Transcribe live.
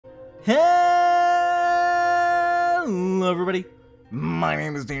Hello everybody, my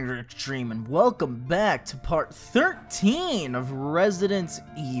name is DangerXtreme and welcome back to part 13 of Resident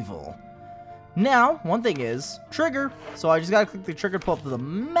Evil. Now, one thing is, trigger, so I just gotta click the trigger to pull up the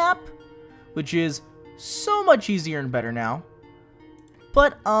map, which is so much easier and better now.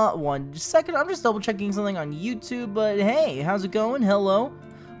 But, one second, I'm just double checking something on YouTube, but hey, how's it going? Hello.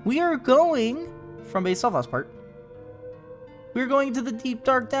 We are going, from based off last part, we're going to the deep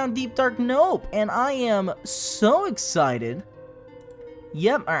dark down, deep dark nope, and I am so excited.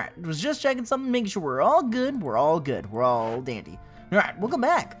 Yep, alright, was just checking something, making sure we're all good, we're all dandy. Alright, welcome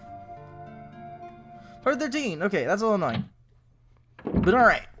back. Part 13, okay, that's a little annoying. But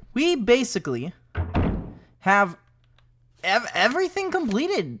alright, we basically have everything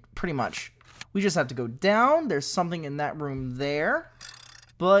completed, pretty much. We just have to go down, there's something in that room there.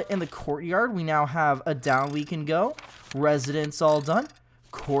 But in the courtyard, we now have a down we can go. Residence all done.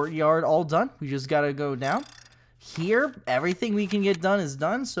 Courtyard all done. We just gotta go down. Here, everything we can get done is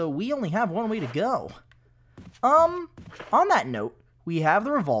done, so we only have one way to go. On that note, we have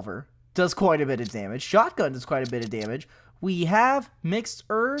the revolver. Does quite a bit of damage. Shotgun does quite a bit of damage. We have mixed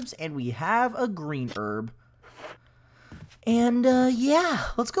herbs, and we have a green herb. And, yeah,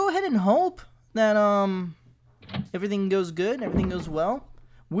 let's go ahead and hope that, everything goes good, everything goes well.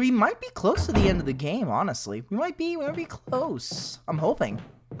 We might be close to the end of the game, honestly. We might be close. I'm hoping.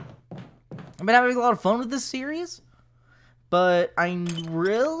 I've been having a lot of fun with this series, but I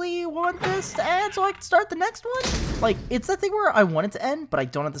really want this to end so I can start the next one. Like, it's that thing where I want it to end, but I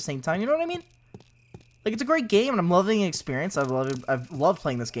don't at the same time, you know what I mean? Like, it's a great game, and I'm loving the experience. I've loved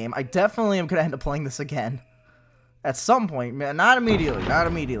playing this game. I definitely am going to end up playing this again. At some point, man, not immediately. I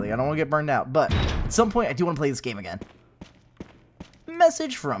don't want to get burned out, but at some point, I do want to play this game again.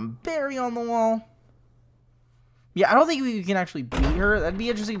 Message from Barry on the wall. Yeah, I don't think we can actually beat her. That'd be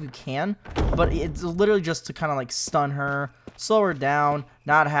interesting if we can, but it's literally just to kind of like stun her, slow her down,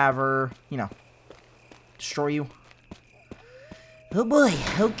 not have her, you know, destroy you. Oh boy.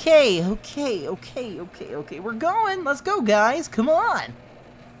 Okay. We're going. Let's go, guys. Come on.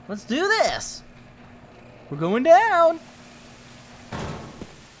 Let's do this. We're going down.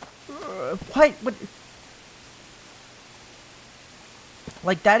 What?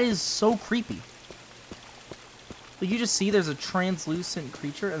 Like, that is so creepy. Like, you just see there's a translucent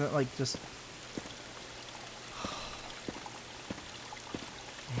creature, and it, like, just...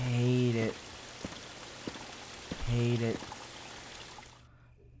 Hate it. Hate it.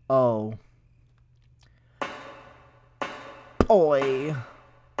 Oh. Boy.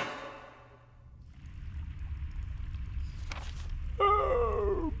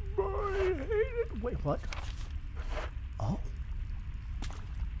 Oh, boy, I hate it. Wait, what?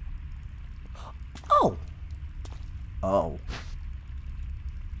 Oh. Oh.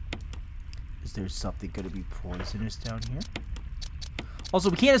 Is there something gonna be poisonous down here?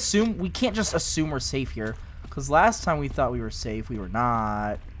 Also, we can't just assume we're safe here. Because last time we thought we were safe, we were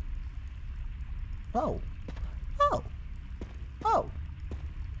not. Oh. Oh. Oh.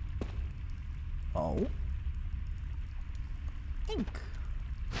 Oh. Ink.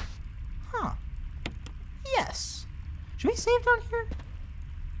 Huh. Yes. Should we save down here?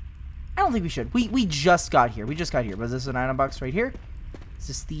 I don't think we should. We just got here. Was this an item box right here? Is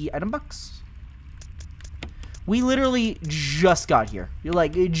this the item box? We literally just got here. You're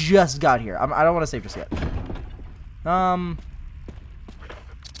like, just got here. I don't want to save just yet. Let's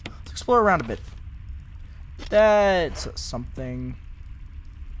explore around a bit. That's something.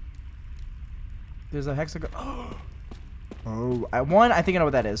 There's a hexagon. Oh, I think I know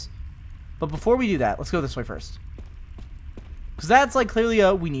what that is. But before we do that, let's go this way first. Because that's like clearly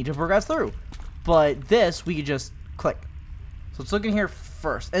a we need to progress through. But this, we could just click. So let's look in here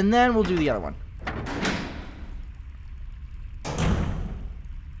first. And then we'll do the other one.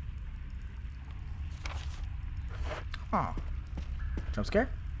 Huh. Jump scare?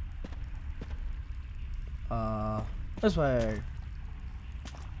 This way.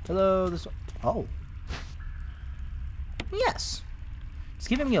 Hello, this way. Oh. Yes. It's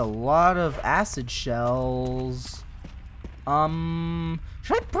giving me a lot of acid shells.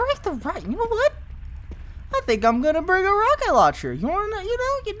 Should I break the rocket? You know what? I think I'm gonna bring a rocket launcher. You wanna,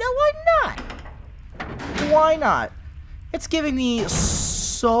 why not? Why not? It's giving me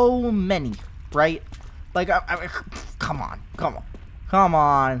so many, right? Like, come on.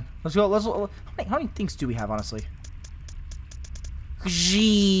 Let's go. How many things do we have, honestly?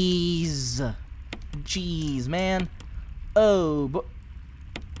 Jeez, man. Oh, but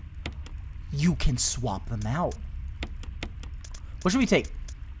you can swap them out. What should we take?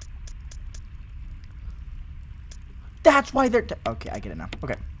 That's why they're... Okay, I get it now.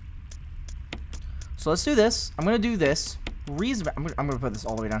 Okay. So let's do this. I'm gonna do this. I'm gonna put this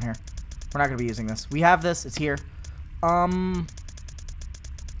all the way down here. We're not gonna be using this. We have this. It's here.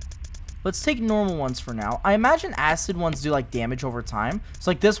 Let's take normal ones for now. I imagine acid ones do like damage over time.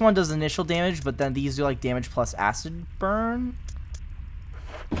 So like this one does initial damage, but then these do like damage plus acid burn.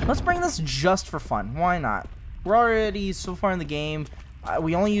 Let's bring this just for fun. Why not? We're already so far in the game.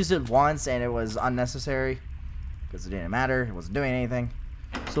 We only used it once and it was unnecessary because it didn't matter. It wasn't doing anything.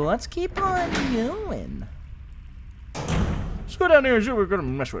 So let's keep on going. Let's go down here and see what we're gonna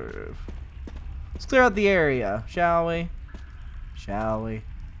mess with. Let's clear out the area, shall we? Shall we?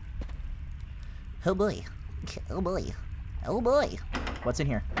 Oh boy. Oh boy. Oh boy. What's in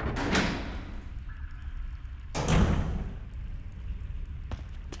here?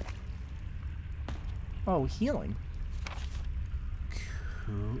 Oh, healing.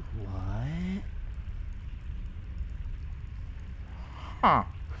 Cool. What? Huh.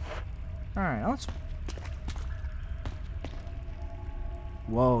 Alright, let's...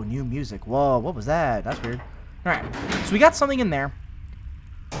 Whoa, new music. Whoa, what was that? That's weird. Alright, so we got something in there.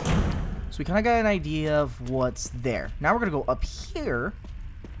 So we kind of got an idea of what's there. Now we're going to go up here.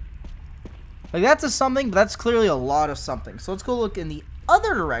 Like, that's a something, but that's clearly a lot of something. So let's go look in the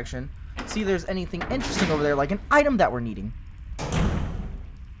other direction. See if there's anything interesting over there, like an item that we're needing.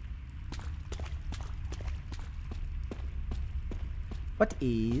 What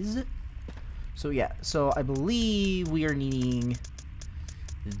is... So yeah, so I believe we are needing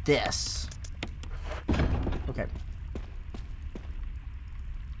this. Okay.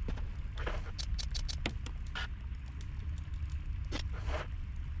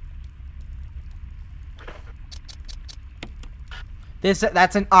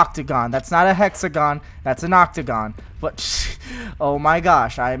 That's an octagon. That's not a hexagon. That's an octagon. But oh my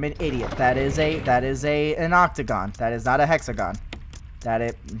gosh, I am an idiot. That is an octagon. That is not a hexagon.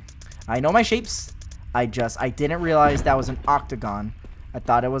 I know my shapes. I didn't realize that was an octagon. I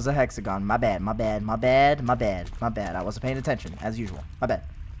thought it was a hexagon. My bad. My bad. My bad. My bad. My bad. I wasn't paying attention as usual. My bad.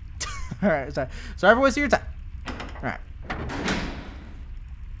 All right. Sorry for wasting your time. All right.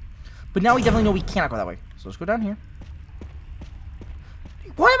 But now we definitely know we cannot go that way. So let's go down here.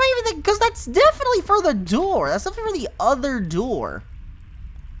 Why am I even thinking? Because that's definitely for the door. That's definitely for the other door.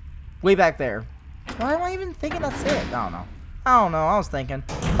 Way back there. Why am I even thinking that's it? I don't know. I was thinking.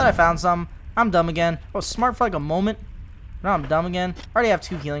 Thought I found some. I'm dumb again. I was smart for like a moment. Now I'm dumb again. I already have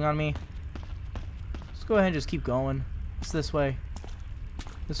 2 healing on me. Let's go ahead and just keep going. It's this way.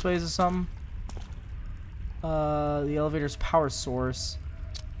 This way is something. The elevator's power source.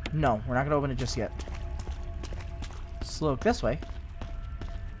 No, we're not going to open it just yet. Let's look this way.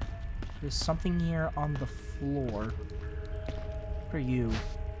 There's something here on the floor. What are you?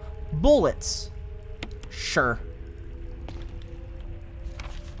 Bullets! Sure.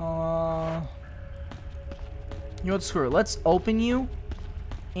 You know what, screw it. Let's open you.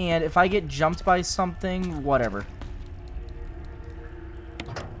 And if I get jumped by something, whatever.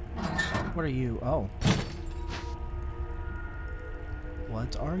 What are you? Oh.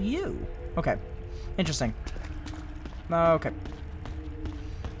 What are you? Okay. Interesting. Okay.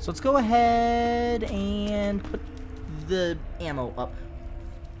 So let's go ahead and put the ammo up.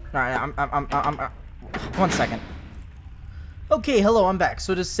 Alright, I'm 1 second. Okay, hello, I'm back.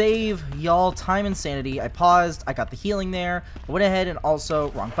 So to save y'all time and sanity, I paused, I got the healing there, I went ahead and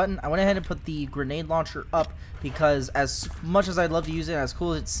also, wrong button, I went ahead and put the grenade launcher up because as much as I'd love to use it, as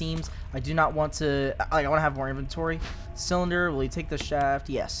cool as it seems, I do not want to, I want to have more inventory. Cylinder, will you take the shaft?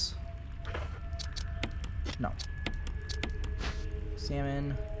 Yes. No.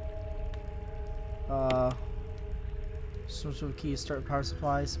 Salmon. Some sort of key to start power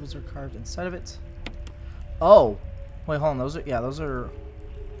supply, symbols are carved inside of it. Oh! Wait, hold on, those are...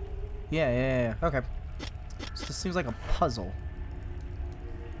 Yeah, okay. So this seems like a puzzle.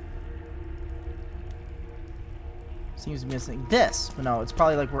 Seems to be missing this, but no, it's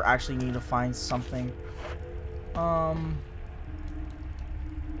probably like we're actually needing to find something.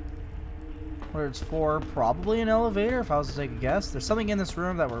 Where it's for, probably an elevator, if I was to take a guess. There's something in this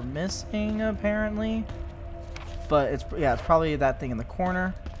room that we're missing, apparently. But it's, yeah, it's probably that thing in the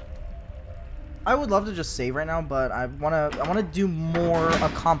corner. I would love to just save right now, but I wanna do more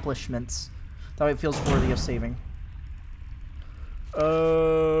accomplishments. That way it feels worthy of saving.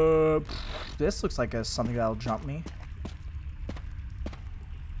 This looks like something that'll jump me.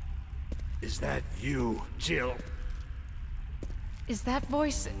 Is that you, Jill? Is that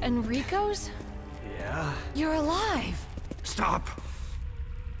voice Enrico's? Yeah? You're alive! Stop!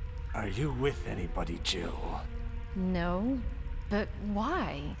 Are you with anybody, Jill? No, but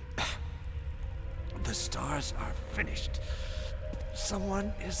why? The stars are finished.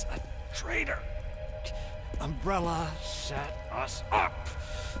 Someone is a traitor. Umbrella set us up.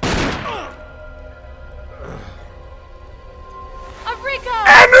 Enrico!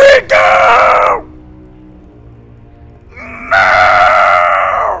 Enrico!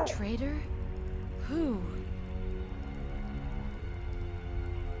 No! Traitor? Who?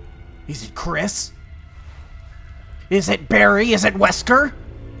 Is it Chris? Is it Barry? Is it Wesker?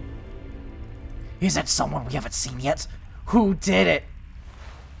 Is it someone we haven't seen yet? Who did it?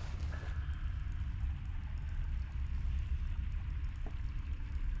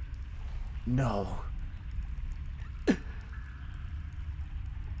 No. A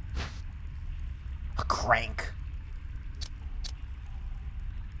crank.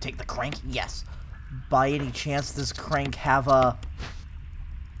 Take the crank? Yes. By any chance this crank have a...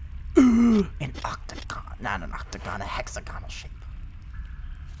 an octagon. Not an octagon, a hexagonal shape.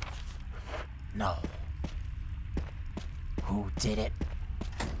 No. Who did it?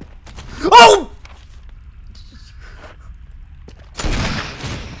 Oh!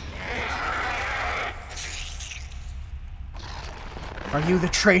 Are you the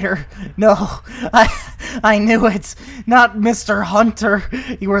traitor? No, I knew it. Not Mr. Hunter.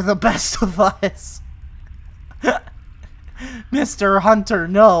 You were the best of us. Mr. Hunter,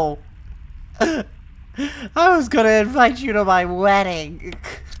 no. I was gonna invite you to my wedding.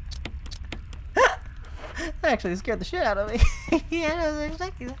 That actually scared the shit out of me. Yeah, I was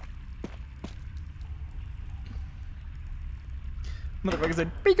expecting that. Motherfucker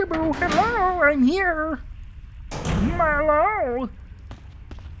said, "Peekaboo, hello, I'm here. Hello."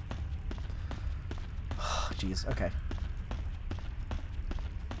 Jeez, okay.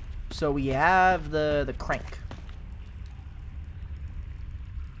 So we have the crank.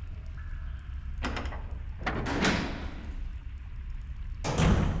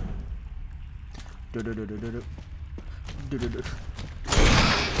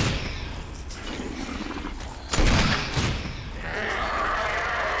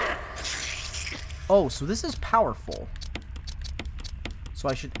 Oh, so this is powerful. So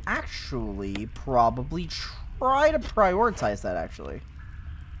I should actually probably try to prioritize that, actually.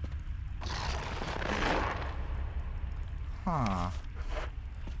 Huh.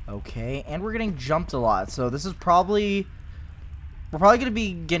 Okay, and we're getting jumped a lot, so this is probably... We're probably going to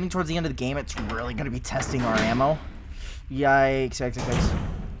be getting towards the end of the game. It's really going to be testing our ammo. Yikes, yikes, yikes.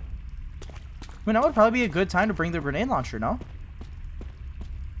 I mean, that would probably be a good time to bring the grenade launcher, no?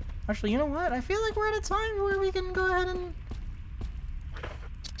 Actually, you know what? I feel like we're at a time where we can go ahead and...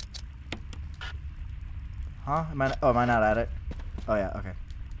 Huh? Am I not at it? Oh, yeah, okay.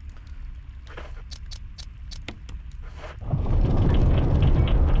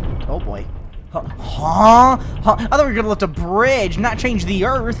 Oh, boy. Huh? Huh? I thought we were gonna lift a bridge, not change the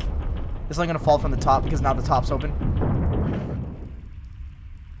earth. It's only gonna fall from the top because now the top's open.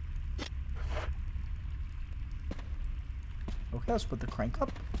 Okay, let's put the crank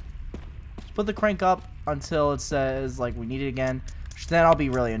up. Let's put the crank up until it says, like, we need it again. Then I'll be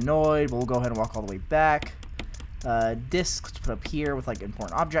really annoyed, but we'll go ahead and walk all the way back. Disc, let's put up here with, like,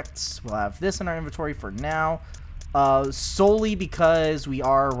 important objects. We'll have this in our inventory for now. Solely because we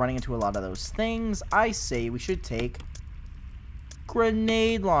are running into a lot of those things, I say we should take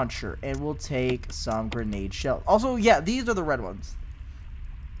grenade launcher, and we'll take some grenade shell. Also, yeah, these are the red ones.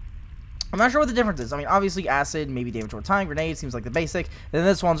 I'm not sure what the difference is. I mean, obviously acid, maybe damage over time. Grenade seems like the basic. And then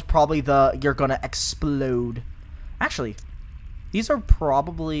this one's probably the you're gonna explode. Actually, these are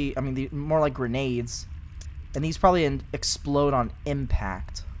probably, I mean, more like grenades, and these probably explode on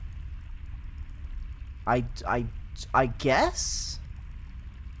impact. I guess?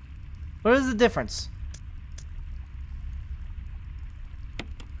 What is the difference?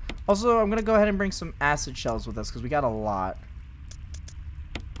 Also, I'm going to go ahead and bring some acid shells with us because we got a lot.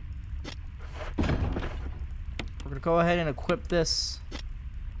 We're going to go ahead and equip this.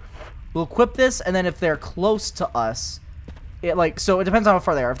 We'll equip this, and then if they're close to us, so it depends on how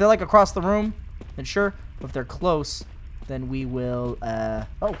far they are. If they're like across the room, then sure. But if they're close, then we will,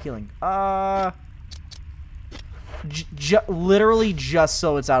 oh, healing. Literally just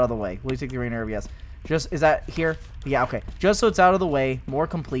so it's out of the way. Will you take the rain herb? Yes. Is that here? Yeah, okay. Just so it's out of the way, more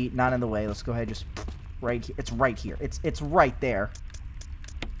complete, not in the way. Let's go ahead, just right here. It's right here. It's right there.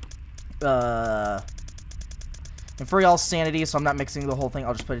 And for y'all's sanity, so I'm not mixing the whole thing,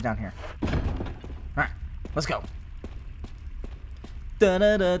 I'll just put it down here. Alright, let's go. Dun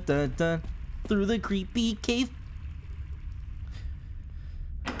dun dun dun dun. Through the creepy cave.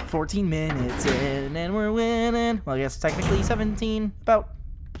 14 minutes in and we're winning. Well, I guess technically 17. About.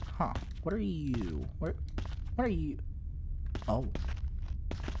 Huh. What are you? What are you? Oh.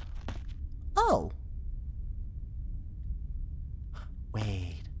 Oh.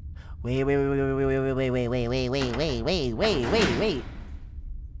 Wait. Wait.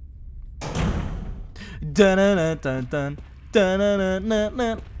 Dun dun dun dun dun dun dun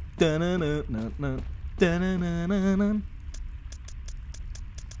dun dun dun dun.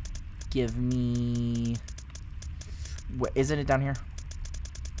 Give me. What isn't it down here?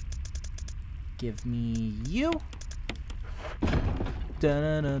 Give me you.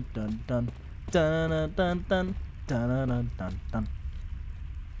 Dun dun dun dun dun dun dun dun dun dun dun.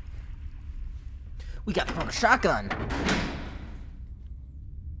 We got from a shotgun.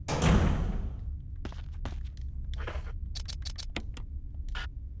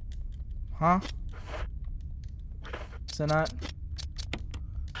 Huh? Is that not?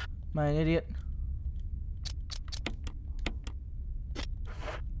 Am I an idiot?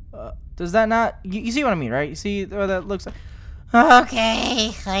 Does that not? You see what I mean, right? You see what that looks like?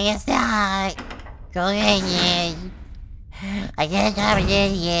 Okay, I guess not. Go ahead. I guess I'm an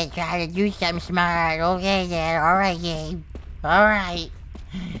idiot trying to do something smart. Okay then, alright then. Alright.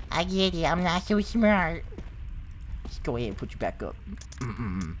 I get it, I'm not so smart. Let's go ahead and put you back up.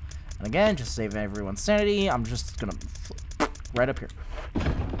 And again, just save everyone's sanity. I'm just gonna right up here.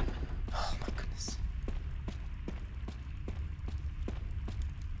 Oh my goodness.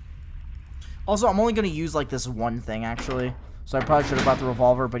 Also, I'm only gonna use like this one thing actually. So I probably should have brought the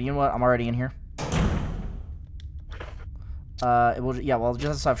revolver, but you know what? I'm already in here. We'll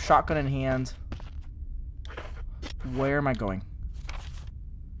just have shotgun in hand. Where am I going?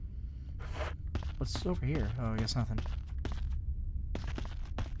 What's over here? Oh, I guess nothing.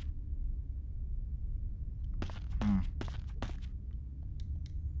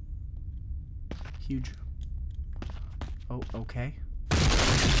 Huge. Oh, okay.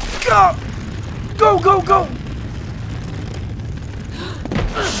 Go! Go, go, go!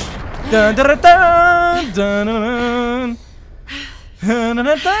 Dun dun dun dun dun dun. Dun dun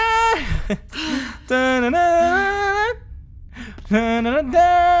dun dun. Dun dun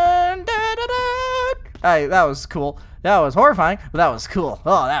dun dun dun. Hey, that was cool. That was horrifying, but that was cool.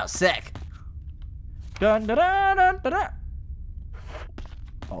 Oh, that was sick. Dun dun dun dun dun dun.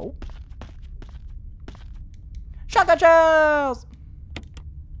 Oh. Shotgun shells!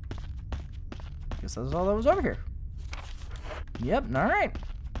 Guess that's all that was over here. Yep, alright.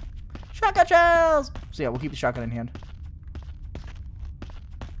 Shotgun shells! So yeah, we'll keep the shotgun in hand.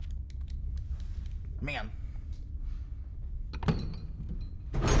 Man.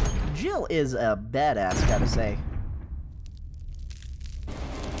 Jill is a badass, gotta say.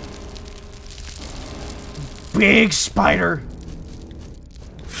 Big spider!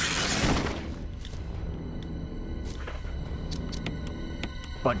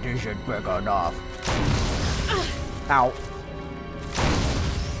 But this is big enough. Ow.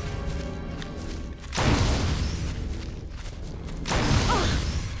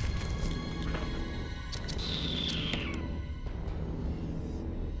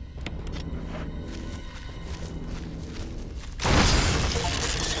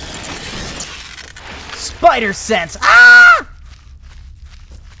 Spider sense! Ah!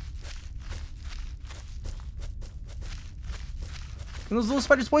 Can those little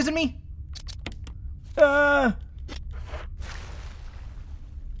spiders poison me? How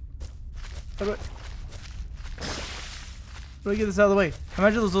do I get this out of the way?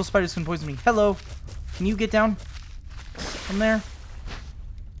 Imagine those little spiders can poison me. Hello. Can you get down from there?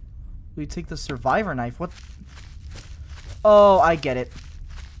 We take the survivor knife. What? Oh, I get it.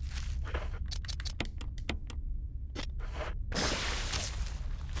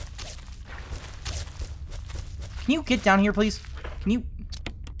 Can you get down here, please? Can you?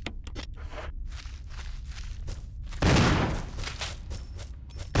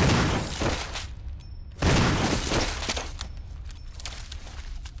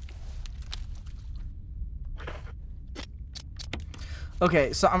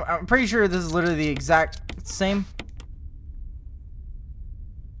 Okay, so I'm pretty sure this is literally the exact same.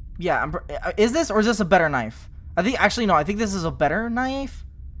 Yeah, is this or is this a better knife? I think actually no. I think this is a better knife.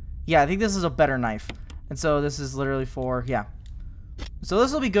 Yeah, I think this is a better knife. And so this is literally for, yeah. So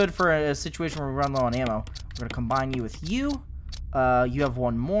this will be good for a situation where we run low on ammo. We're going to combine you with you. You have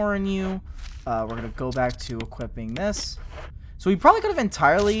one more in you. We're going to go back to equipping this. So we probably could have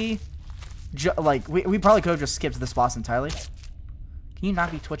entirely, we probably could have just skipped this boss entirely. Can you not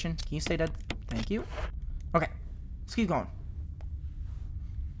be twitching? Can you stay dead? Thank you. Okay, let's keep going.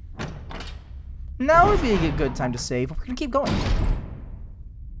 Now would be a good time to save. We're going to keep going.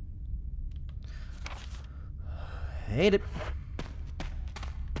 Hate it.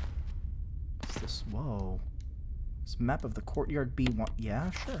 What's this? Whoa. This map of the courtyard B1.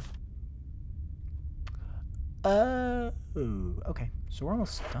 Yeah, sure. Okay. So we're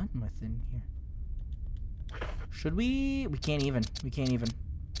almost done with in here. Should we? We can't even. We can't even.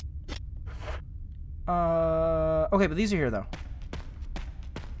 Okay, but these are here, though.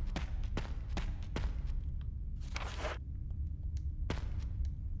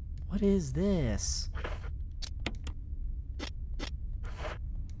 What is this?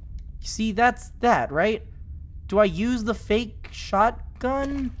 You see, that's that, right? Do I use the fake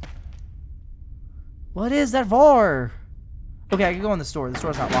shotgun? What is that for? Okay, I can go in the store. The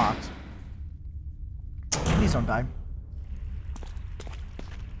store's not locked. Please don't die.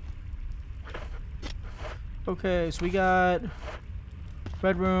 Okay, so we got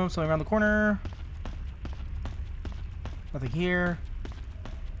red room, something around the corner. Nothing here.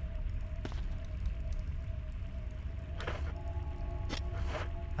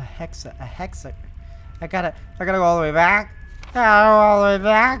 A hexa. I gotta go all the way back. Gotta go all the way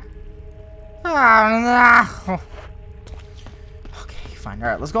back. Oh no. Okay, fine. All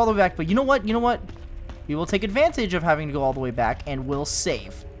right, let's go all the way back. But you know what? You know what? We will take advantage of having to go all the way back, and we'll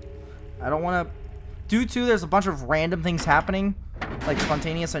save. I don't want to. Due to there's a bunch of random things happening, like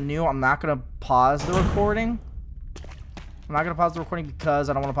spontaneous and new. I'm not gonna pause the recording. I'm not gonna pause the recording because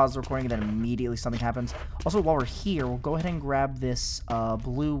I don't want to pause the recording and then immediately something happens. Also, while we're here, we'll go ahead and grab this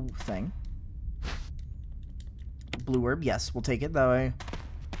blue thing. Blue herb, yes, we'll take it that way.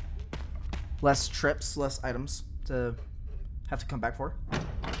 Less trips, less items to have to come back for.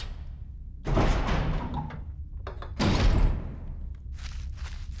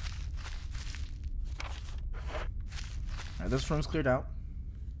 Alright, this room's cleared out.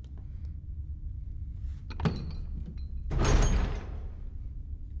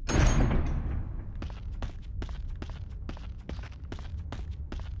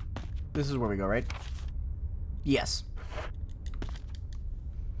 This is where we go, right? Yes.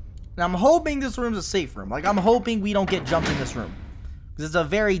 Now, I'm hoping this room's a safe room. Like, I'm hoping we don't get jumped in this room. Because it's a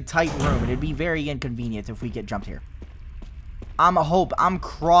very tight room, and it'd be very inconvenient if we get jumped here. I'm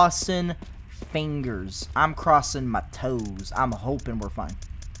crossing fingers. I'm crossing my toes. I'm hoping we're fine.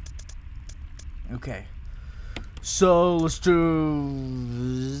 Okay. So, let's do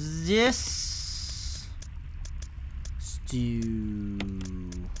this. Let's do...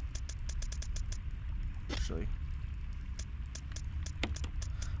 Actually.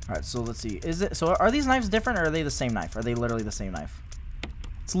 Alright, so let's see. Is it... So, are these knives different, or are they the same knife? Are they literally the same knife?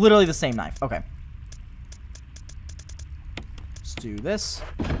 It's literally the same knife. Okay. Let's do this.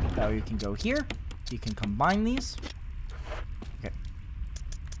 That way you can go here. You can combine these. Okay.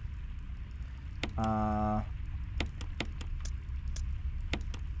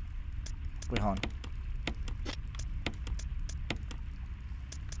 Wait, hold on.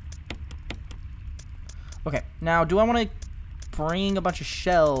 Okay, now do I want to bring a bunch of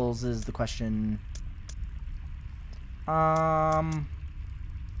shells is the question. I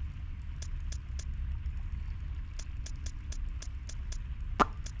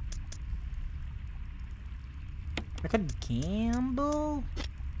could gamble.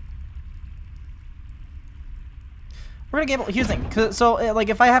 We're gonna gamble. Here's the thing. So, like,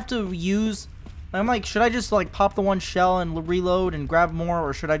 if I have to use, I'm like, should I just like pop the one shell and reload and grab more,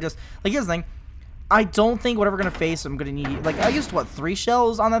 or should I just like? Here's the thing. I don't think whatever we're gonna face, I'm gonna need. Like, I used what 3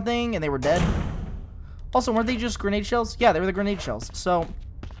 shells on that thing, and they were dead. Also, weren't they just grenade shells? Yeah, they were the grenade shells. So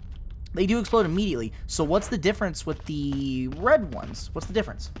they do explode immediately. So what's the difference with the red ones? What's the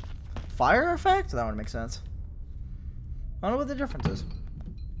difference? Fire effect? That would make sense. I don't know what the difference is.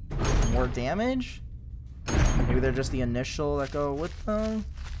 More damage? Maybe they're just the initial that go with them?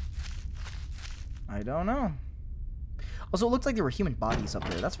 I don't know. Also, it looked like there were human bodies up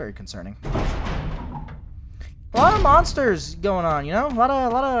there. That's very concerning. A lot of monsters going on, you know? A lot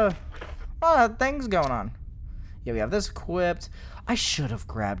of things going on. Yeah, we have this equipped. I should have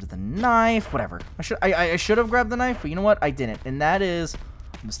grabbed the knife. Whatever. I should have grabbed the knife, but you know what? I didn't. And that is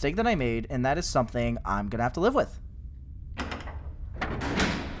a mistake that I made, and that is something I'm gonna have to live with.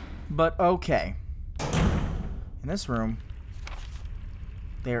 But okay. In this room,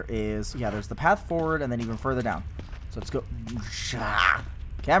 there is, yeah, there's the path forward and then even further down. So let's go.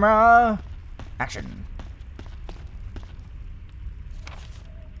 Camera, action.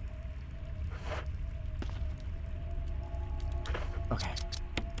 Okay.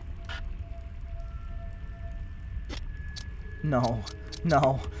 No,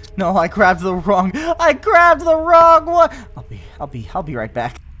 I grabbed the wrong one. I'll be right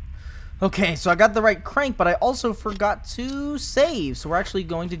back. Okay, so I got the right crank, but I also forgot to save. So we're actually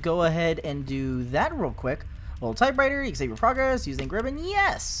going to go ahead and do that real quick. A little typewriter, you can save your progress using ribbon.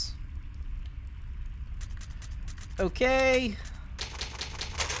 Yes. Okay.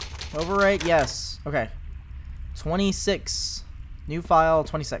 Overwrite, yes. Okay. 26. New file,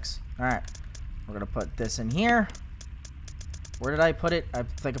 26. Alright. We're gonna put this in here. Where did I put it? I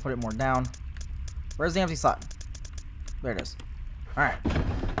think I put it more down. Where's the empty slot? There it is. Alright.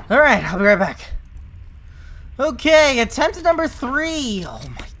 Alright, I'll be right back. Okay, attempt number 3. Oh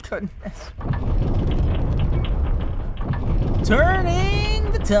my goodness.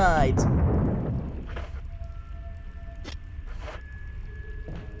 Turning the tides.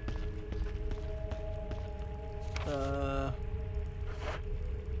 Oh.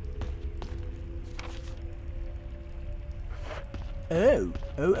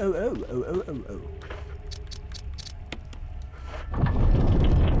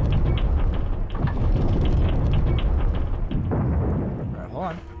 Alright, hold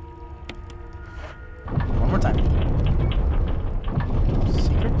on. One more time.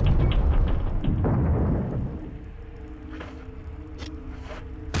 Secret.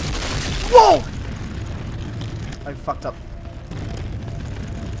 Whoa! I fucked up.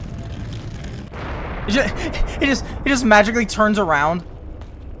 It just magically turns around.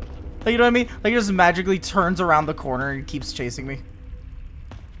 Like, you know what I mean? Like, it just magically turns around the corner and keeps chasing me.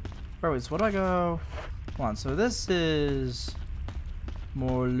 Wait, so what do I go? Hold on, so this is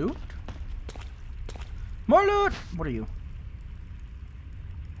more loot. More loot! What are you?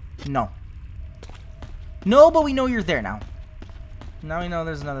 No. No, but we know you're there now. Now we know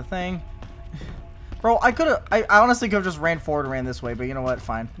there's another thing. Bro, I honestly could have just ran forward and ran this way, but you know what?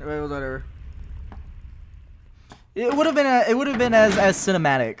 Fine. Whatever. It would have been as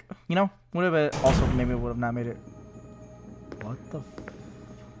cinematic, you know? Would have been also maybe it would have not made it. What the f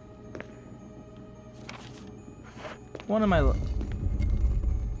What am I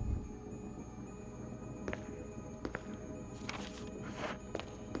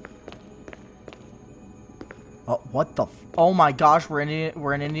Oh, what the f Oh my gosh, we're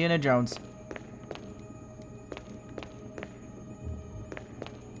in Indiana Jones.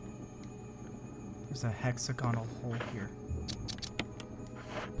 There's a hexagonal hole here.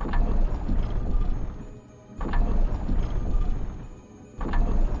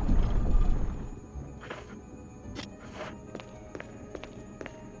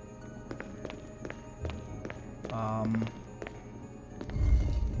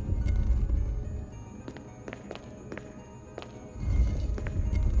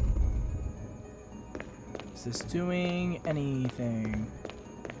 Is this doing anything?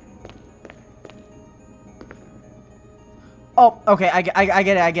 Oh, okay, I get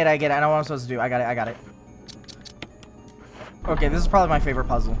it. I know what I'm supposed to do. I got it. Okay, this is probably my favorite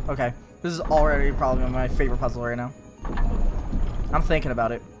puzzle. Okay, this is already probably my favorite puzzle right now. I'm thinking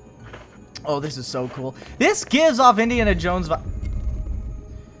about it. Oh, this is so cool. This gives off Indiana Jones vibes.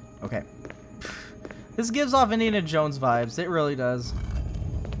 Okay. This gives off Indiana Jones vibes. It really does.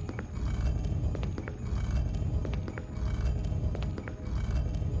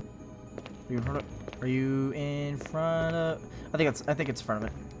 Are you in front of? I think it's in front of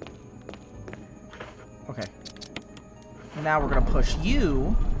it. Okay. Now we're gonna push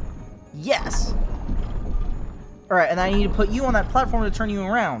you. Yes. All right, and I need to put you on that platform to turn you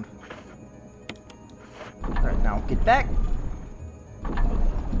around. All right, now get back.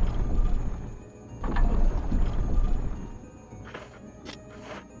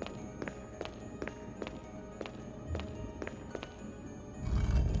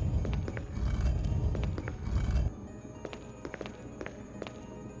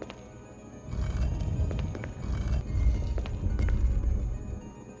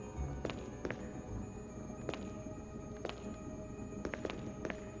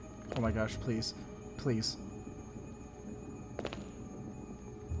 Oh my gosh, please. Please.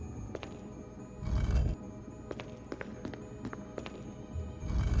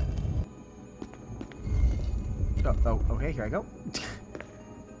 Oh, okay, here I go.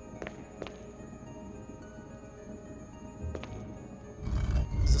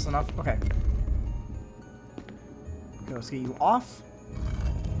 Is this enough? Okay. Okay, let's get you off.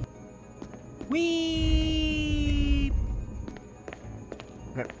 Whee!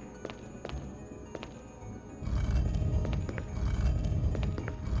 Okay.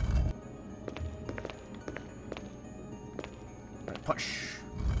 Push.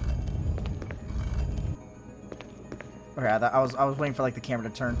 Okay, I was waiting for like the camera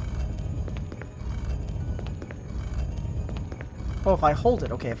to turn. Oh, if I hold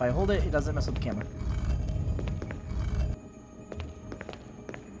it, okay, if I hold it, it doesn't mess with the camera.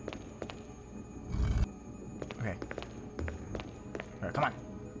 Okay. Alright, come on.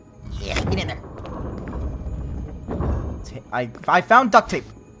 Yeah, get in there. I found duct tape.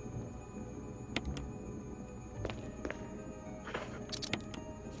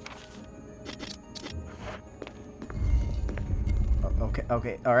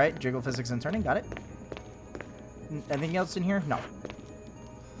 Okay, alright. Jiggle physics and turning. Got it. Anything else in here? No.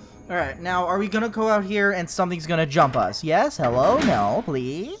 Alright, now are we gonna go out here and something's gonna jump us? Yes? Hello? No,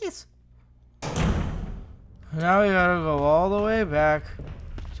 please? Now we gotta go all the way back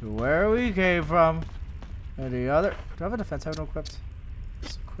to where we came from. And the other... Do I have a defense item equipped?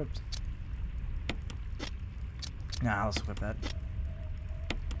 It's equipped. Nah, let's equip that.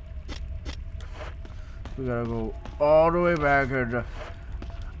 We gotta go all the way back in the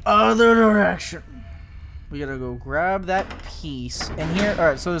other direction. We gotta go grab that piece. And here...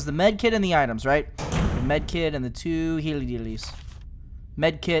 Alright, so there's the med kit and the items, right? The med kit and the 2 healy dealies.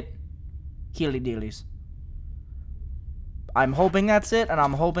 Med kit, healy dealies. I'm hoping that's it, and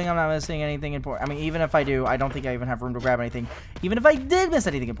I'm hoping I'm not missing anything important. I mean, even if I do, I don't think I even have room to grab anything. Even if I did miss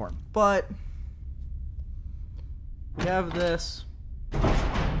anything important. But we have this.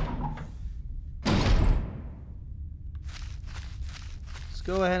 Let's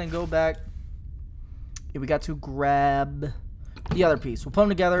go ahead and go back. Yeah, we got to grab the other piece. We'll put them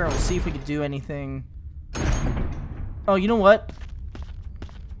together, and we'll see if we can do anything. Oh, you know what?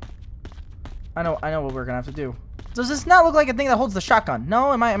 I know what we're gonna have to do. Does this not look like a thing that holds the shotgun?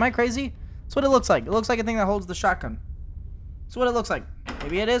 No? Am I crazy? That's what it looks like. It looks like a thing that holds the shotgun. That's what it looks like.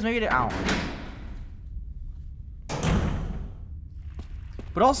 Maybe it is, maybe it is. I don't know.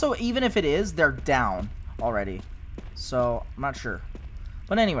 But also, even if it is, they're down already. So, I'm not sure.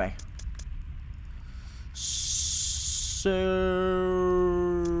 But anyway. So,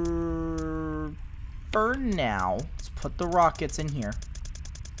 for now, let's put the rockets in here.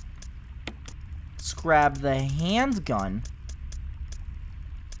 Let's grab the handgun.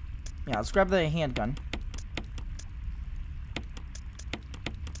 Yeah, let's grab the handgun.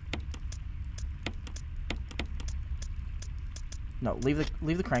 No, leave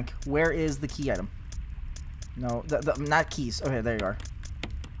the crank. Where is the key item? No, not keys. Okay, there you are.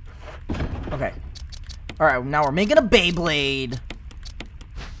 Okay. All right, now we're making a Beyblade.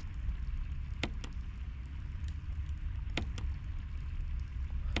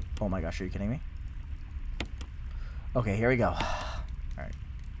 Oh my gosh, are you kidding me? Okay, here we go. Alright.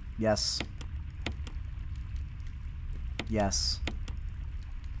 Yes. Yes.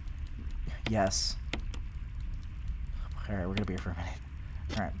 Yes. Alright, we're gonna be here for a minute.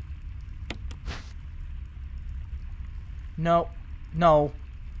 Alright. No. No.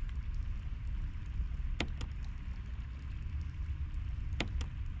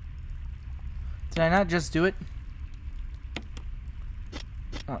 Did I not just do it?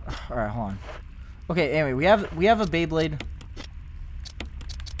 Alright, hold on. Okay, anyway, we have a Beyblade.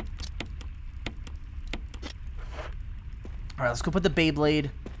 Alright, let's go put the Beyblade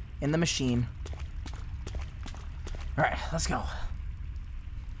in the machine. Alright, let's go.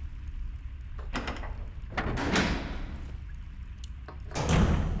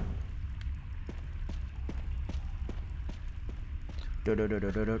 Do do do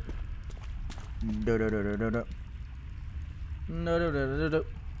do do do. Do do do do do do. No do do do do.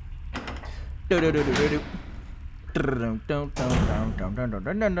 Do do do do do do. Dun dun dun dun dun dun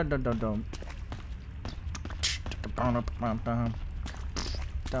dun dun dun dun dun dun.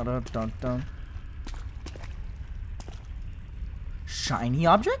 Dun dun dun dun. Shiny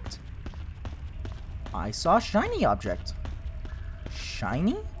object? I saw shiny object.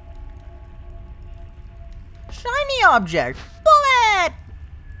 Shiny? Shiny object! Bullet!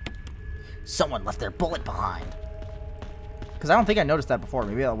 Someone left their bullet behind. Because I don't think I noticed that before.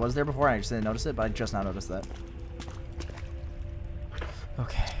 Maybe that was there before and I just didn't notice it, but I just now noticed that.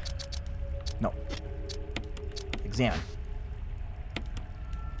 Okay. No. Examine.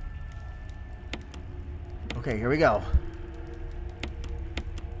 Okay, here we go.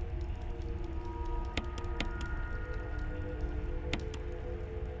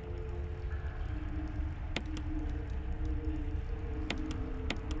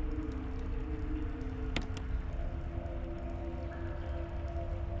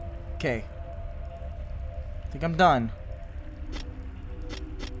 Okay. I think I'm done.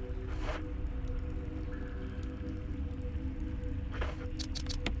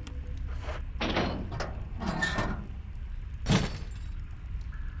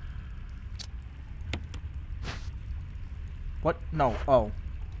 What? No. Oh.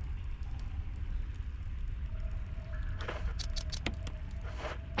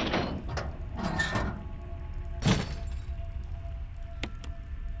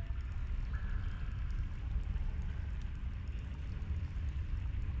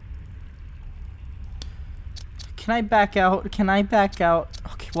 Can I back out? Can I back out?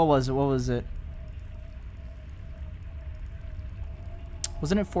 Okay, what was it? What was it?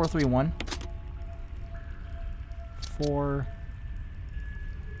 Wasn't it 431? 4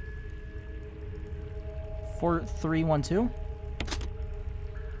 4312?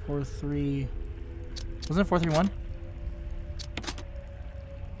 43. Wasn't it 431?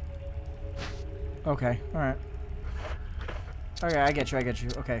 Okay, alright. Okay, I get you,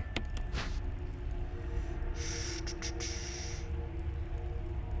 okay.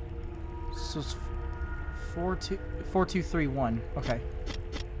 So it's 4231. Okay.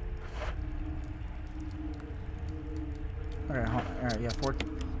 Alright, yeah,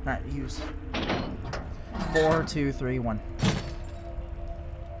 alright, use 4231.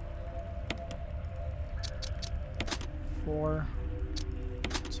 4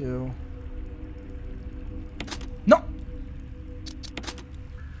 2. No.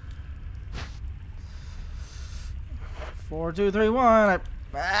 4 2 3 1.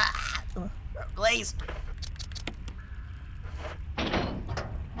 Please.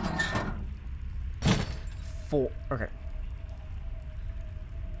 4. Okay.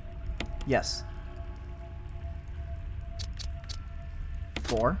 Yes.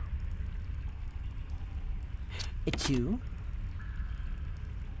 4. A 2.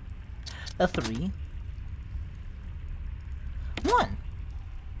 A 3. 1.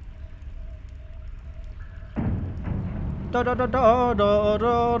 Da da da da da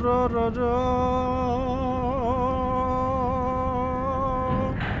da da da da.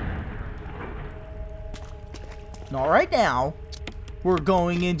 All right, now we're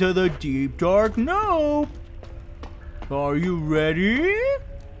going into the deep dark nope. Are you ready?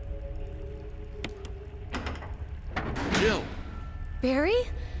 Jill! Barry?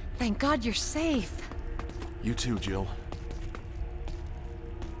 Thank God you're safe. You too, Jill.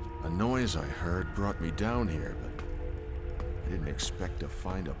 A noise I heard brought me down here, but I didn't expect to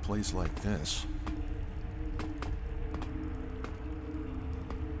find a place like this.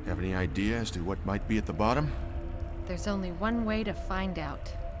 Have any idea as to what might be at the bottom? There's only one way to find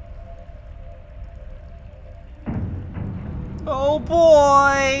out. Oh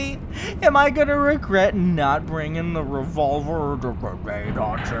boy! Am I gonna regret not bringing the revolver to grenade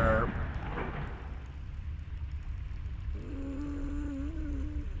launcher?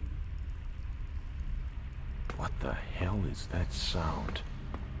 What the hell is that sound?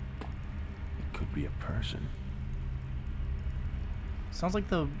 It could be a person. Sounds like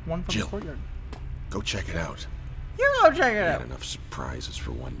the one from Jill. the courtyard. Go check it out. You go check it I out. had enough surprises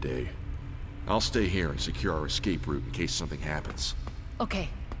for one day. I'll stay here and secure our escape route in case something happens. Okay.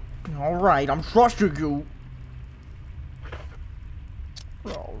 All right, I'm trusting you.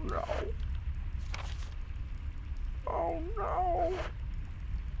 Oh no. Oh no.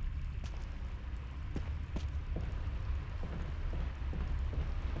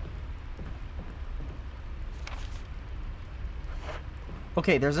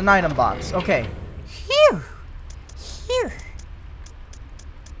 Okay, there's an item box. Okay. Phew. Phew.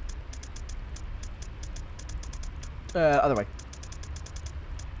 Other way.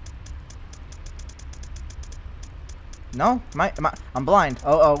 No? I'm blind.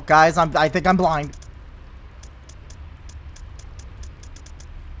 Oh, guys, I think I'm blind.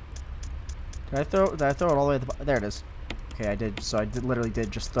 Did I throw it all the way at the bottom? There it is. Okay, I did. So I literally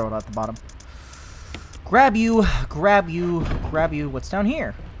did just throw it at the bottom. Grab you. What's down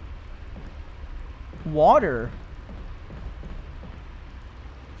here? Water.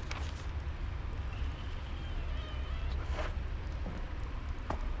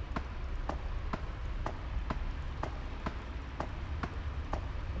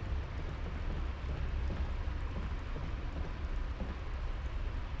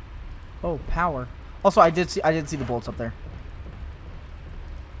 Oh, power. Also, I did see the bolts up there.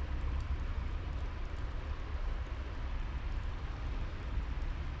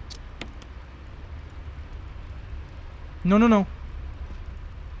 No, no, no.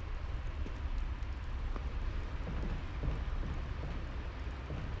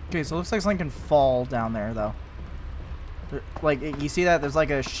 Okay, so it looks like something can fall down there, though. Like, you see that? There's like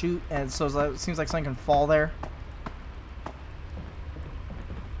a chute, and so it seems like something can fall there.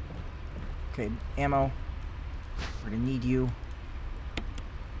 Okay, ammo. We're gonna need you.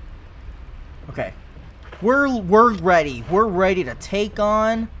 Okay. We're ready. We're ready to take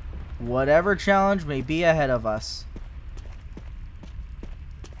on whatever challenge may be ahead of us.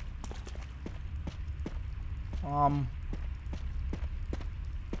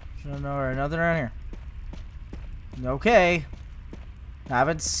 Nothing around here. Okay.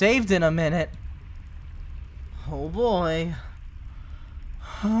 Haven't saved in a minute. Oh boy.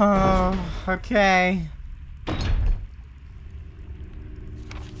 Okay.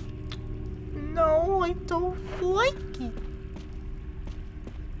 No, I don't like it.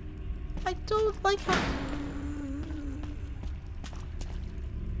 I don't like how...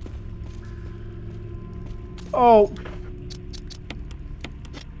 I Oh.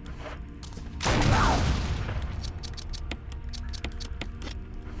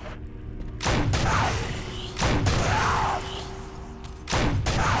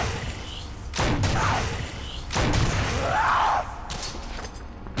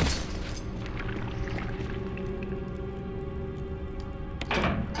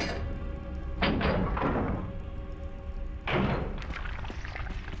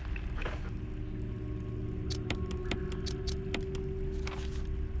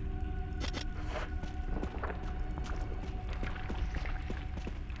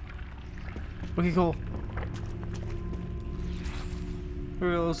 Okay, cool.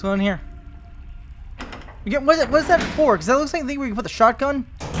 Let's go in here. Again, what is that for? Because that looks like the thing where you can put the shotgun.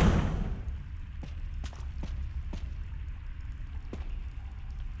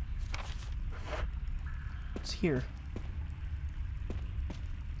 It's here.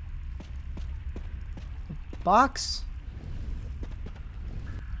 Box.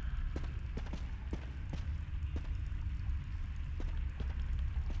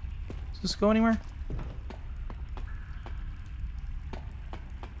 Does this go anywhere?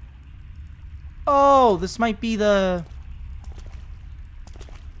 Oh, this might be the...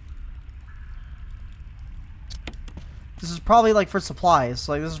 This is probably like for supplies.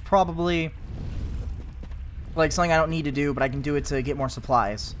 Like this is probably like something I don't need to do, but I can do it to get more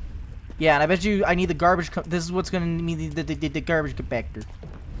supplies. Yeah, and I bet you I need the garbage. This is what's gonna need the garbage compactor.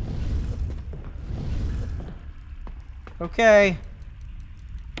 Okay.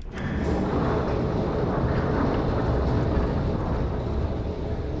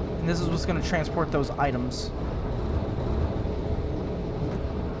 And this is what's going to transport those items.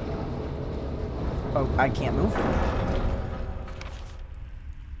 Oh, I can't move.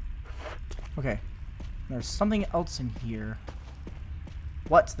 Okay. There's something else in here.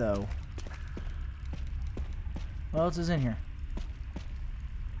 What, though? What else is in here?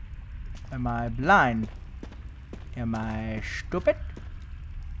 Am I blind? Am I stupid?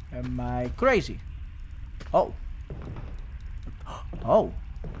 Am I crazy? Oh. Oh.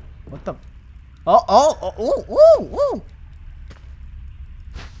 What the? Oh.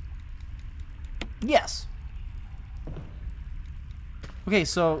 Yes. Okay,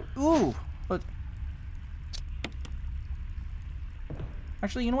 so, ooh. But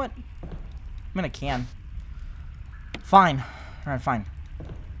actually, you know what? I'm in a can. Fine. Alright, fine.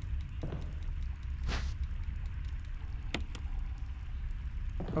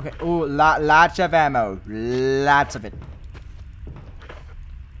 Okay, ooh, lots of ammo. Lots of it.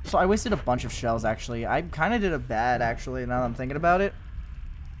 So I wasted a bunch of shells, actually. I kind of did a bad, actually, now that I'm thinking about it.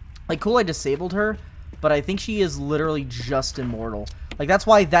 Like, cool, I disabled her, but I think she is literally just immortal. Like, that's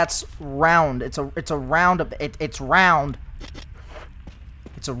why that's round. It's round. It's round.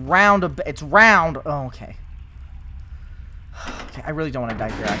 It's round. Oh, okay. Okay, I really don't want to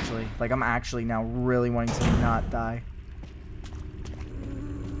die here, actually. Like, I'm actually now really wanting to not die.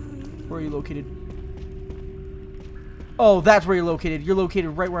 Where are you located? Oh, that's where you're located. You're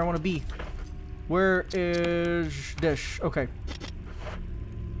located right where I want to be. Where is this? Okay.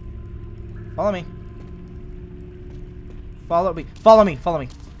 Follow me. Follow me. Follow me. Follow me.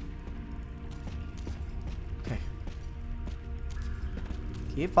 Okay.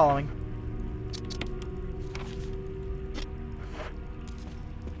 Keep following.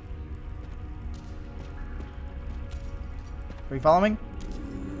 Are you following?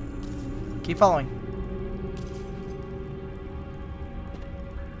 Keep following.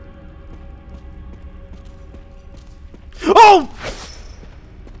 Oh!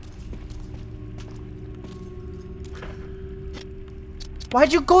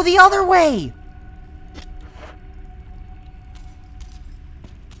 Why'd you go the other way?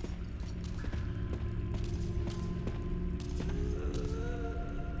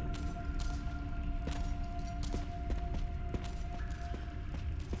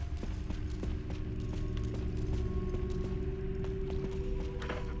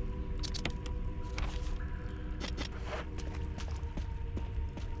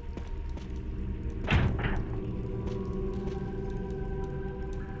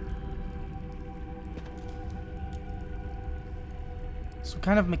 Some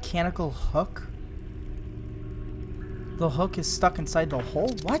kind of mechanical hook? The hook is stuck inside the hole?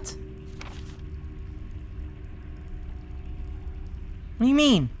 What? What do you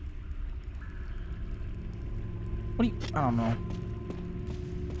mean? What do you... I don't know.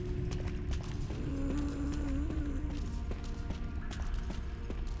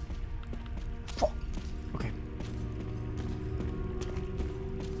 Okay.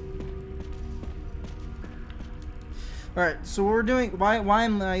 Alright, so we're doing... Why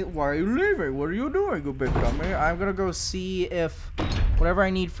are you leaving? What are you doing, you big dummy? I'm gonna go see if whatever I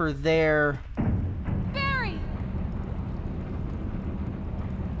need for there... Barry!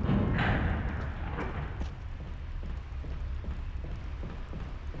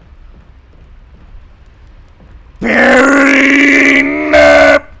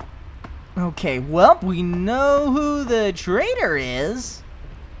 Okay, well, we know who the traitor is.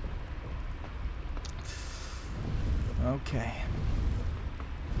 Okay.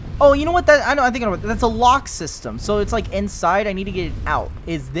 Oh, you know what? I think I know what. That's a lock system. So it's like inside. I need to get it out.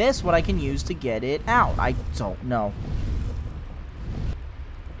 Is this what I can use to get it out? I don't know.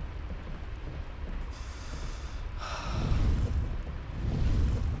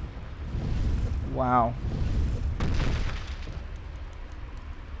 Wow.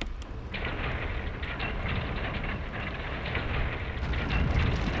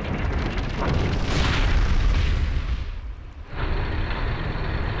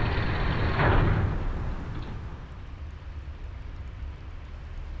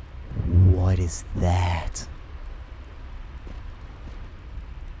 What is that?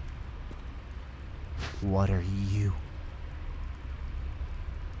 What are you?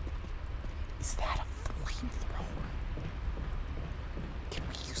 Is that a flamethrower? Can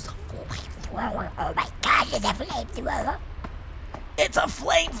we use a flamethrower? Oh my god, it's a flamethrower! It's a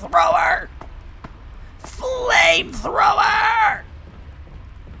flamethrower! Flamethrower!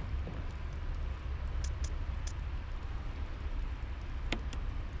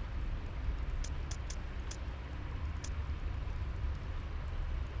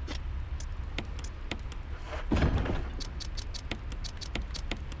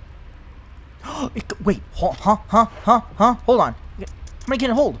 Wait, huh? Hold on. How many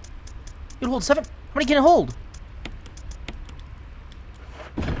can it hold? It holds 7. How many can it hold?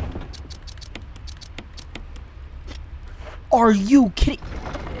 Are you kidding?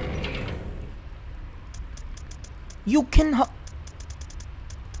 You can.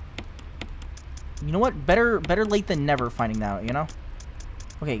 You know what? Better late than never finding that out, you know?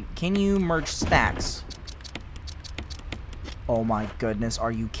 Okay, can you merge stacks? Oh my goodness,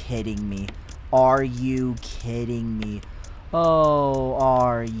 are you kidding me? Are you kidding me? Oh,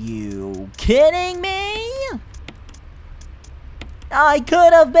 are you kidding me? I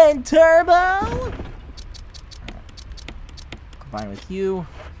could have been turbo! Combine with you.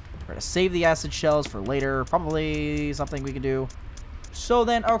 We're gonna save the acid shells for later. Probably something we could do. So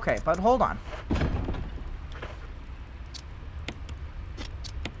then, okay, but hold on.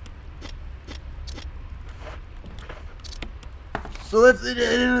 So let's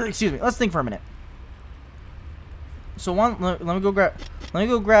excuse me. Let's think for a minute. So let me go grab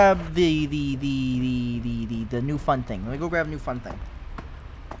the new fun thing. Let me go grab new fun thing.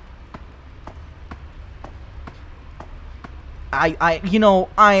 I'm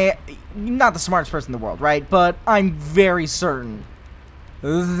not the smartest person in the world, right? But I'm very certain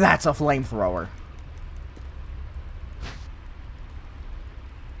that's a flamethrower.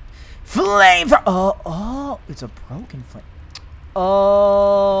 Flamethrower. Oh, it's a broken flame. Oh.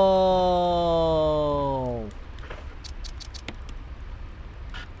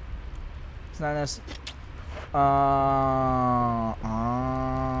 It's not necessary.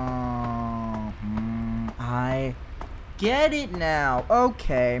 I get it now.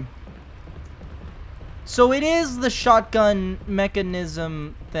 Okay. So it is the shotgun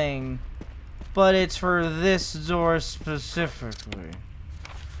mechanism thing, but it's for this door specifically.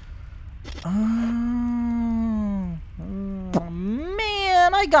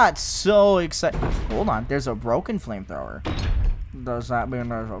 Man, I got so excited. Hold on, there's a broken flamethrower. Does that mean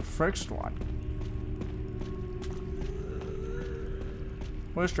there's a fixed one?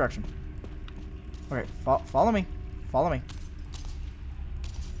 Which direction? Okay, follow me. Follow me.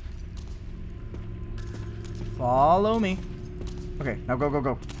 Follow me. Okay, now go, go,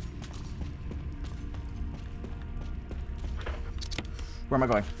 go. Where am I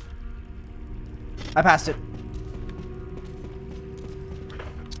going? I passed it.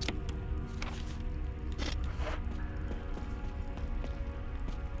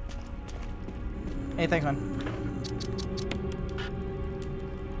 Hey, thanks, man.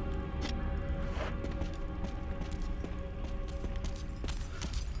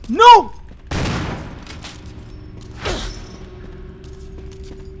 No!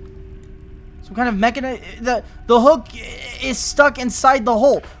 Some kind of mechanism. The hook is stuck inside the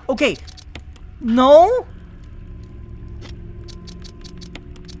hole. Okay. No?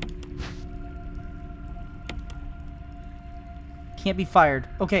 Can't be fired.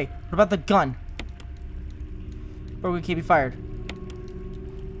 Okay, what about the gun? Or we can't be fired.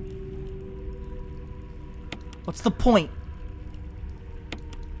 What's the point?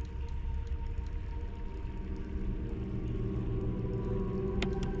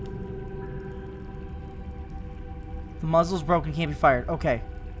 The muzzle's broken, can't be fired. Okay.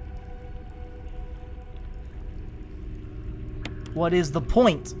 What is the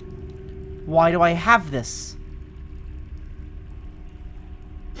point? Why do I have this?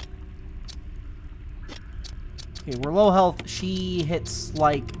 Okay, we're low health. She hits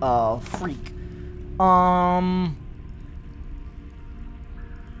like a freak.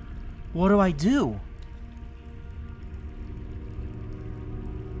 What do I do?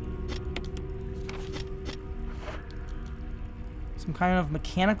 Some kind of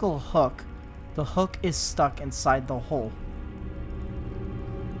mechanical hook. The hook is stuck inside the hole.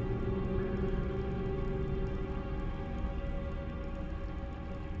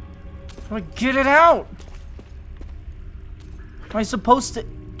 How do I get it out? Am I supposed to...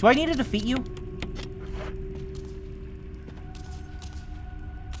 Do I need to defeat you?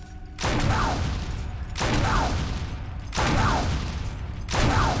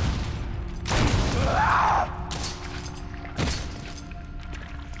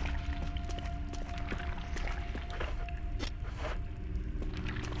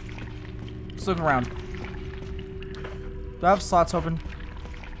 Let's look around. Do I have slots open?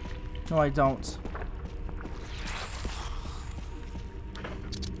 No, I don't.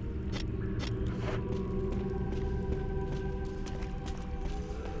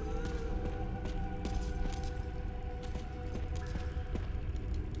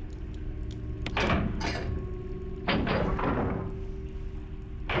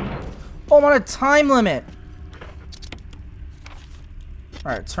 Oh, I'm on a time limit.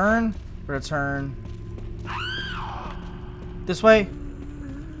 All right, turn. We're gonna turn this way.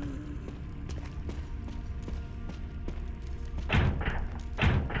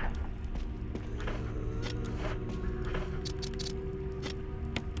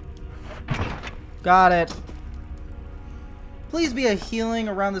 Got it. Please be a healing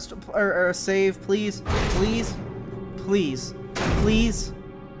around this, or a save, please, please, please, please.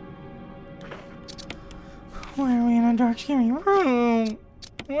 Why are we in a dark, scary room?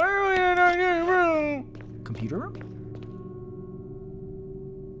 Why are we in a dark, scary room? Computer room?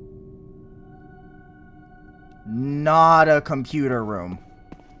 Not a computer room.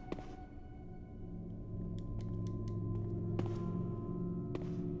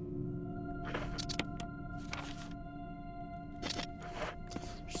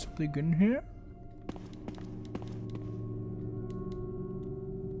 Something in here?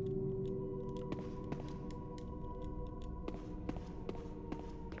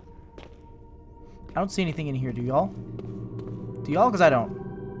 I don't see anything in here, do y'all? Do y'all? Because I don't.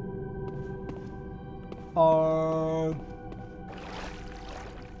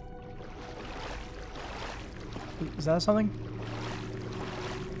 Is that something?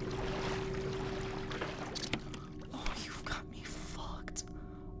 Oh, you've got me fucked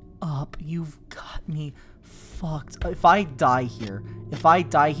up. You've got me fucked. If I die here,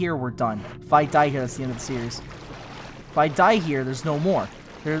 we're done. If I die here, that's the end of the series. If I die here, there's no more.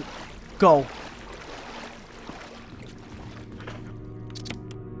 There, go.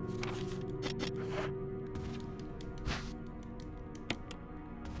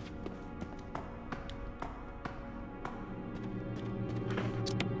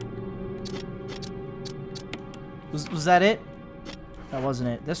 Was that it? That wasn't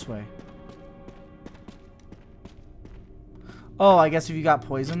it. This way. Oh, I guess if you got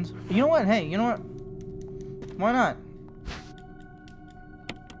poisoned. You know what? Hey, you know what? Why not?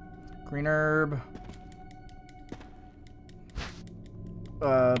 Green herb.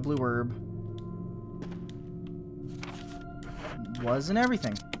 Blue herb. Wasn't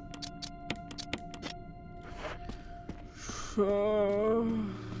everything.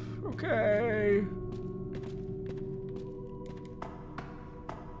 Okay.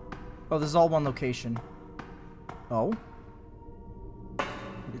 Oh, this is all one location. Oh?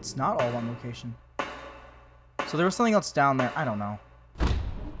 It's not all one location. So there was something else down there. I don't know.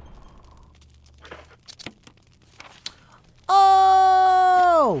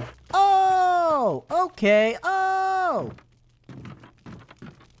 Oh! Oh! Okay. Oh!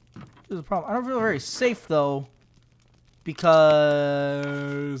 There's a problem. I don't feel very safe, though.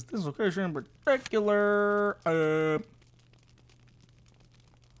 Because this location in particular...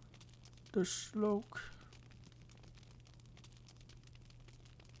 the slope.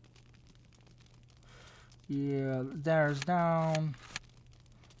 Yeah, there's down.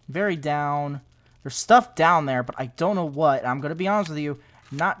 Very down. There's stuff down there, but I don't know what. I'm gonna be honest with you,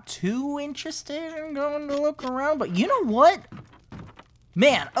 not too interested in going to look around, but you know what?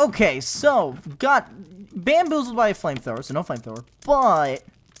 Man, okay, so got bamboozled by a flamethrower, so no flamethrower, but...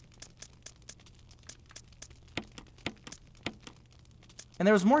 And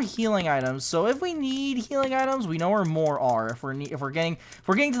there was more healing items, so if we need healing items, we know where more are. If we're getting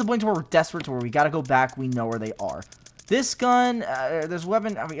to the point where we're desperate to where we gotta go back, we know where they are. This gun, this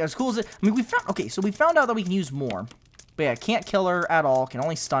weapon, I mean, as cool as it... I mean, we found out that we can use more. But yeah, can't kill her at all, can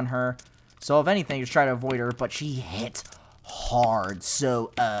only stun her. So if anything, just try to avoid her, but she hit hard,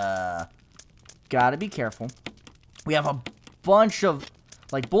 so, gotta be careful. We have a bunch of,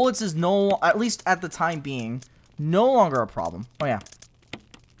 like, bullets is no, at least at the time being, no longer a problem. Oh, yeah.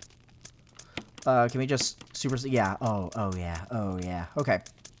 Can we just yeah, oh, yeah, okay.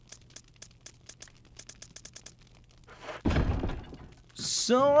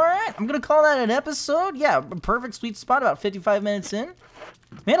 So, alright, I'm gonna call that an episode. Yeah, perfect sweet spot, about 55 minutes in.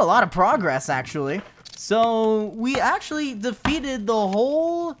 Made a lot of progress, actually. So, we actually defeated the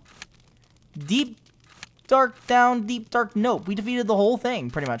whole deep, dark, nope. We defeated the whole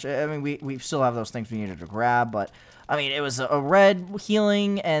thing, pretty much. I mean, we still have those things we needed to grab, but, I mean, it was a red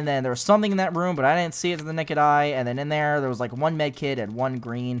healing, and then there was something in that room, but I didn't see it with the naked eye, and then in there was, like, one med kit and one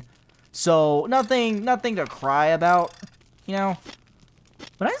green. So, nothing to cry about, you know?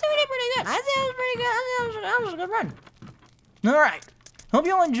 But I think we did pretty good. I think it was pretty good. That was a good run. Alright. Hope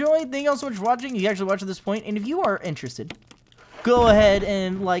you all enjoyed. Thank you all so much for watching. You actually watched to this point. And if you are interested, go ahead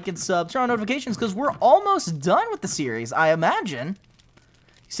and like and sub. Turn on notifications because we're almost done with the series, I imagine.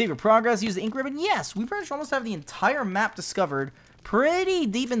 Save your progress. Use the ink ribbon. Yes, we pretty much almost have the entire map discovered pretty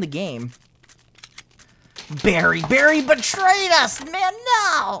deep in the game. Barry betrayed us, man.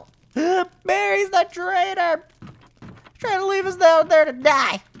 No. Barry's the traitor. Trying to leave us down there to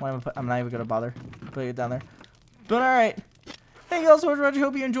die. Well, I'm not even gonna bother putting it down there. But alright. Thank you all so much for watching.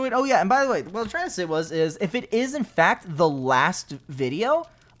 Hope you enjoyed. Oh yeah, and by the way, what I was trying to say is if it is in fact the last video,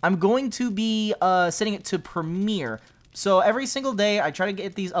 I'm going to be setting it to premiere. So every single day I try to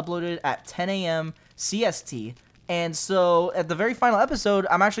get these uploaded at 10 a.m. CST. And so at the very final episode,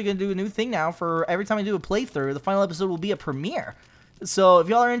 I'm actually gonna do a new thing now. For every time I do a playthrough, the final episode will be a premiere. So if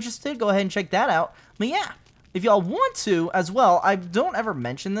y'all are interested, go ahead and check that out. But yeah. If y'all want to, as well, I don't ever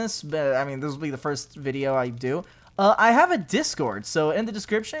mention this, but, I mean, this will be the first video I do. I have a Discord, so in the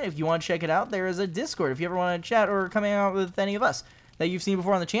description, if you want to check it out, there is a Discord if you ever want to chat or come out with any of us that you've seen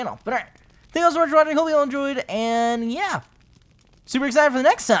before on the channel. But alright, thank you all so much for watching, hope you all enjoyed, and yeah, super excited for the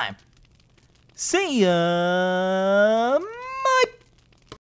next time. See ya!